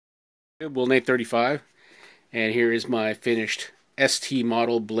Build 835, and here is my finished ST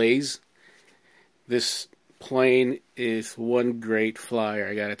model Blaze. This plane is one great flyer,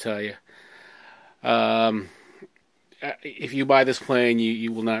 I gotta tell you. If you buy this plane,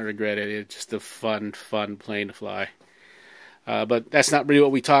 you will not regret it. It's just a fun plane to fly. But that's not really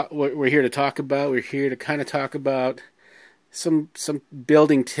what we're here to talk about. We're here to kind of talk about some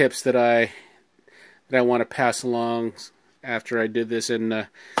building tips that I want to pass along after I did this, and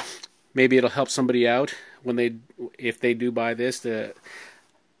maybe it'll help somebody out if they do buy this,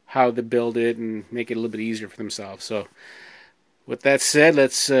 how to build it and make it a little bit easier for themselves. So, with that said,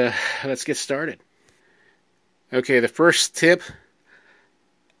 let's get started. Okay, the first tip,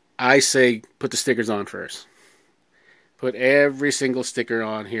 I say put the stickers on first. Put every single sticker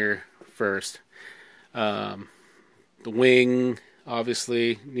on here first. The wing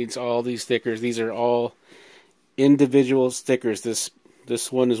obviously needs all these stickers. These are all individual stickers.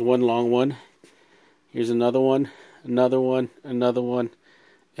 This one is one long one. Here's another one, another one, another one,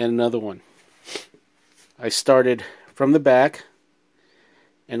 and another one. I started from the back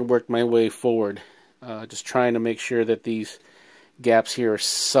and worked my way forward, just trying to make sure that these gaps here are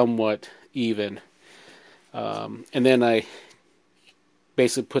somewhat even. And then I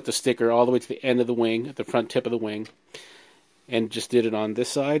basically put the sticker all the way to the end of the wing, at the front tip of the wing, and just did it on this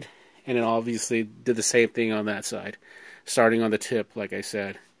side, and then obviously did the same thing on that side, starting on the tip, like I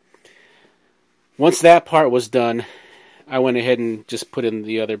said. Once that part was done, I went ahead and just put in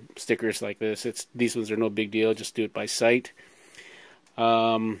the other stickers like this. These ones are no big deal, just do it by sight.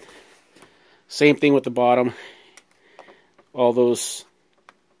 Same thing with the bottom.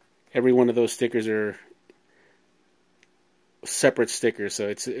 Every one of those stickers are separate stickers, so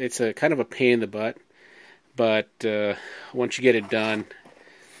it's a kind of a pain in the butt, but once you get it done,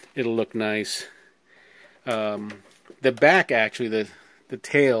 it'll look nice. The back, actually, the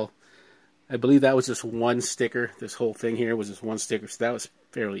tail, I believe that was just one sticker. This whole thing here was just one sticker, so that was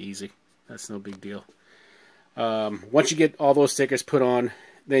fairly easy. That's no big deal. Once you get all those stickers put on,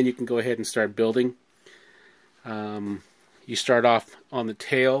 then you can go ahead and start building. You start off on the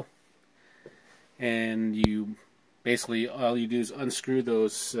tail, and you basically, all you do is unscrew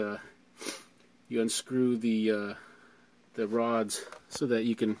those. You unscrew the rods so that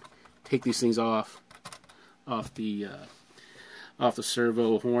you can take these things off the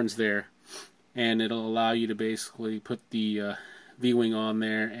servo horns there, and it'll allow you to basically put the V-wing on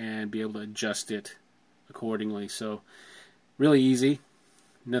there and be able to adjust it accordingly. So really easy,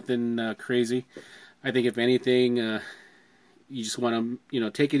 nothing crazy. I think if anything, you just want to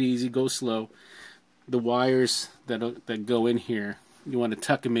take it easy, go slow. The wires that go in here, you want to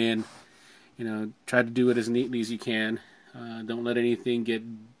tuck them in. Try to do it as neatly as you can. Don't let anything get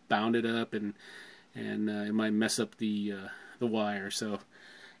bounded up, and it might mess up the wire. So,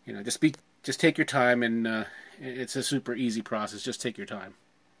 just take your time, and it's a super easy process. Just take your time.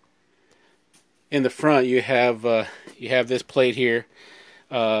 In the front, you have this plate here,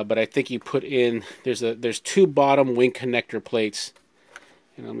 but I think you put in there's two bottom wing connector plates,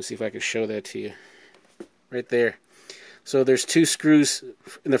 and let me see if I can show that to you. Right there. So there's two screws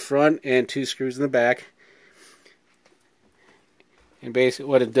in the front and two screws in the back. And basically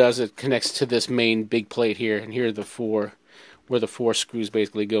what it does, it connects to this main big plate here. And here are where the four screws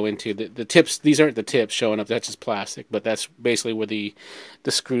basically go into. The tips, these aren't the tips showing up, that's just plastic. But that's basically where the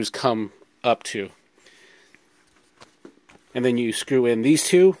screws come up to. And then you screw in these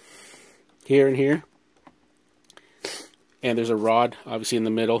two, here and here. And there's a rod, obviously, in the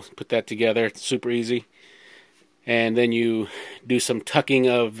middle. Put that together, it's super easy. And then you do some tucking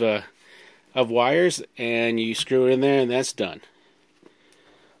of wires, and you screw it in there, and that's done.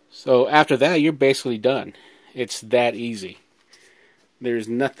 So after that, you're basically done. It's that easy. There's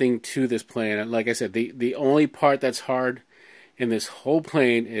nothing to this plane. Like I said, the only part that's hard in this whole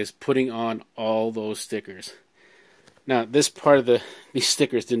plane is putting on all those stickers. Now, this part of these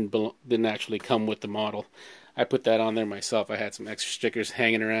stickers didn't actually come with the model. I put that on there myself. I had some extra stickers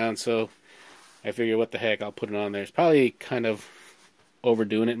hanging around, so I figured, what the heck, I'll put it on there. It's probably kind of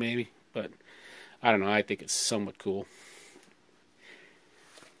overdoing it, maybe, but I don't know. I think it's somewhat cool.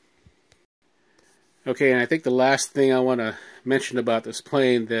 Okay, and I think the last thing I want to mention about this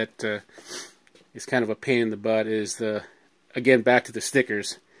plane that is kind of a pain in the butt is again, back to the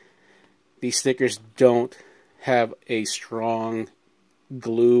stickers. These stickers don't have a strong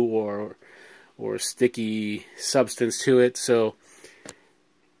glue or sticky substance to it, so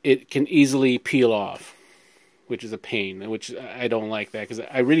it can easily peel off, which is a pain, which I don't like that, because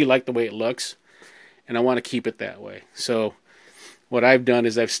I really like the way it looks, and I want to keep it that way. So what I've done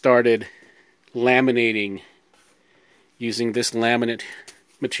is I've started laminating using this laminate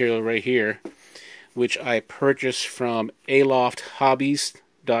material right here, which I purchased from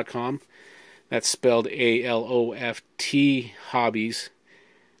aloft.hobbies.com. That's spelled A-L-O-F-T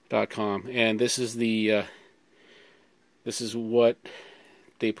hobbies.com. And this is the this is what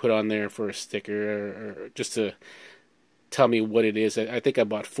they put on there for a sticker, or just to tell me what it is. I think I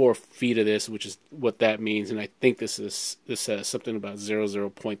bought 4 feet of this, which is what that means, and I think this says something about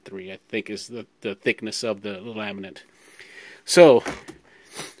 0.3. I think is the thickness of the laminate. So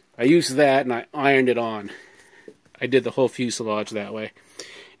I used that and I ironed it on. I did the whole fuselage that way,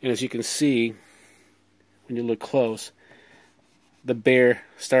 and as you can see, when you look close, the bare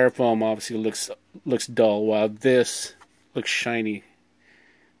styrofoam obviously looks dull, while this looks shiny,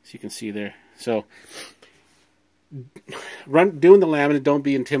 as you can see there. So doing the laminate, don't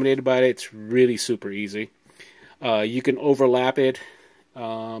be intimidated by it. It's really super easy. You can overlap it,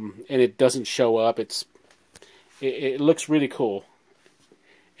 and it doesn't show up. It looks really cool,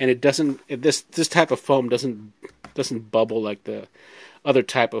 and it doesn't. This type of foam doesn't bubble like the other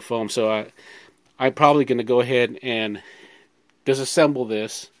type of foam. So I'm probably going to go ahead and disassemble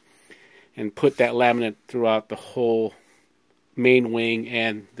this and put that laminate throughout the whole main wing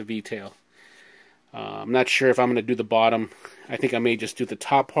and the V-tail. I'm not sure if I'm going to do the bottom. I think I may just do the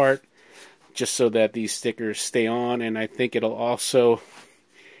top part, just so that these stickers stay on, and I think it'll also,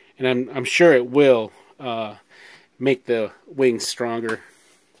 and I'm sure it will, make the wings stronger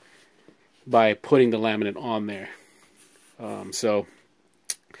by putting the laminate on there. So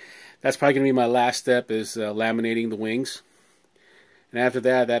that's probably going to be my last step, is laminating the wings. And after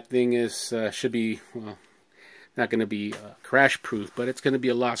that, that thing is should be, well, not going to be crash proof, but it's going to be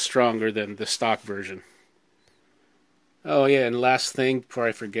a lot stronger than the stock version. Oh yeah, and last thing before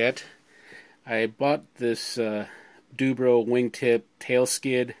I forget, I bought this Dubrow Wingtip tail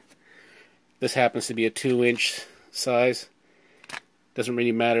skid. This happens to be a 2-inch size. Doesn't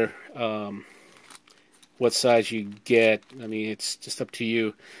really matter what size you get. I mean, it's just up to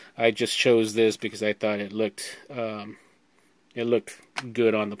you. I just chose this because I thought it looked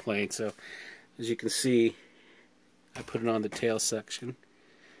good on the plane. So as you can see, I put it on the tail section,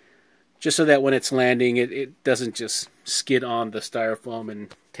 just so that when it's landing, it doesn't just skid on the styrofoam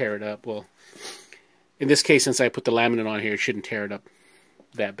and tear it up. Well, in this case, since I put the laminate on here, it shouldn't tear it up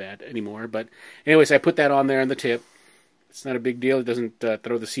that bad anymore. But anyways, I put that on there on the tip. It's not a big deal. It doesn't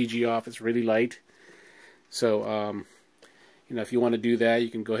throw the CG off. It's really light. So, you know, if you want to do that, you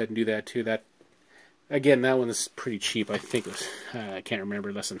can go ahead and do that too. That, again, that one is pretty cheap. I think it was, I can't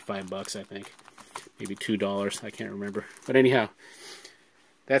remember, less than $5, I think. Maybe $2, I can't remember. But anyhow,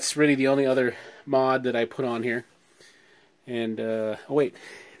 that's really the only other mod that I put on here. And, oh wait,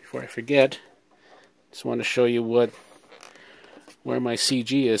 before I forget, just want to show you where my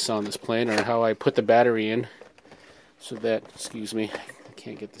CG is on this plane, or how I put the battery in. So that, excuse me, I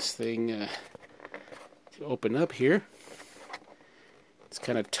can't get this thing to open up here. It's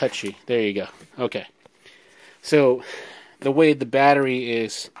kind of touchy. There you go. Okay. So the way the battery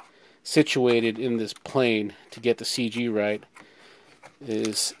is situated in this plane to get the CG right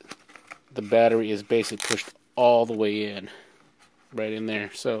is the battery is basically pushed all the way in, right in there.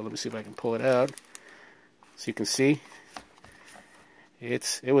 So let me see if I can pull it out. So you can see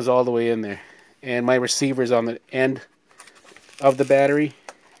it was all the way in there, and my receiver is on the end of the battery.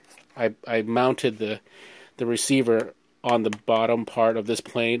 I mounted the receiver on the bottom part of this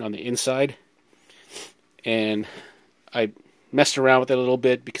plane on the inside, and I messed around with it a little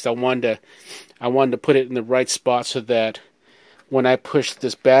bit because I wanted to put it in the right spot so that when I push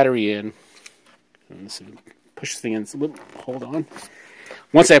this battery in, let's see, push this thing in. Hold on.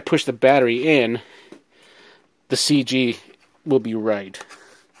 Once I push the battery in, the CG will be right,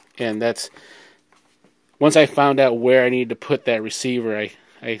 and that's once I found out where I needed to put that receiver.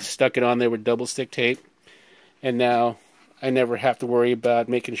 I stuck it on there with double stick tape, and now I never have to worry about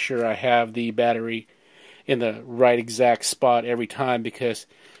making sure I have the battery in the right exact spot every time, because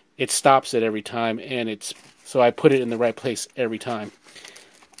it stops it every time, and so I put it in the right place every time.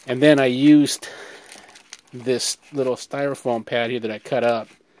 And then I used this little styrofoam pad here that I cut up,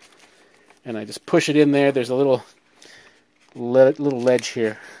 and I just push it in there. There's a little ledge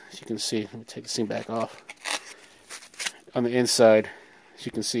here, as you can see. Let me take this thing back off. On the inside, as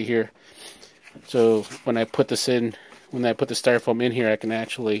you can see here. So when I put this in, when I put the styrofoam in here, I can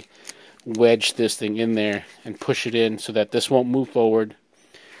actually wedge this thing in there and push it in so that this won't move forward,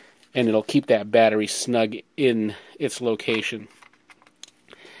 and it'll keep that battery snug in its location.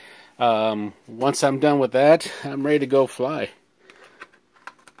 Once I'm done with that, I'm ready to go fly.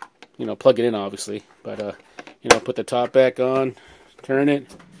 You know, plug it in obviously, but you know, put the top back on, turn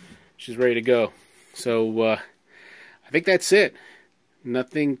it, she's ready to go. So I think that's it.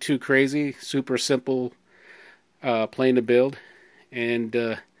 Nothing too crazy. Super simple plane to build. And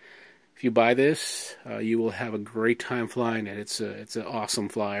if you buy this, you will have a great time flying it. It's an awesome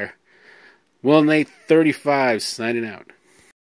flyer. Will Nate 35 signing out.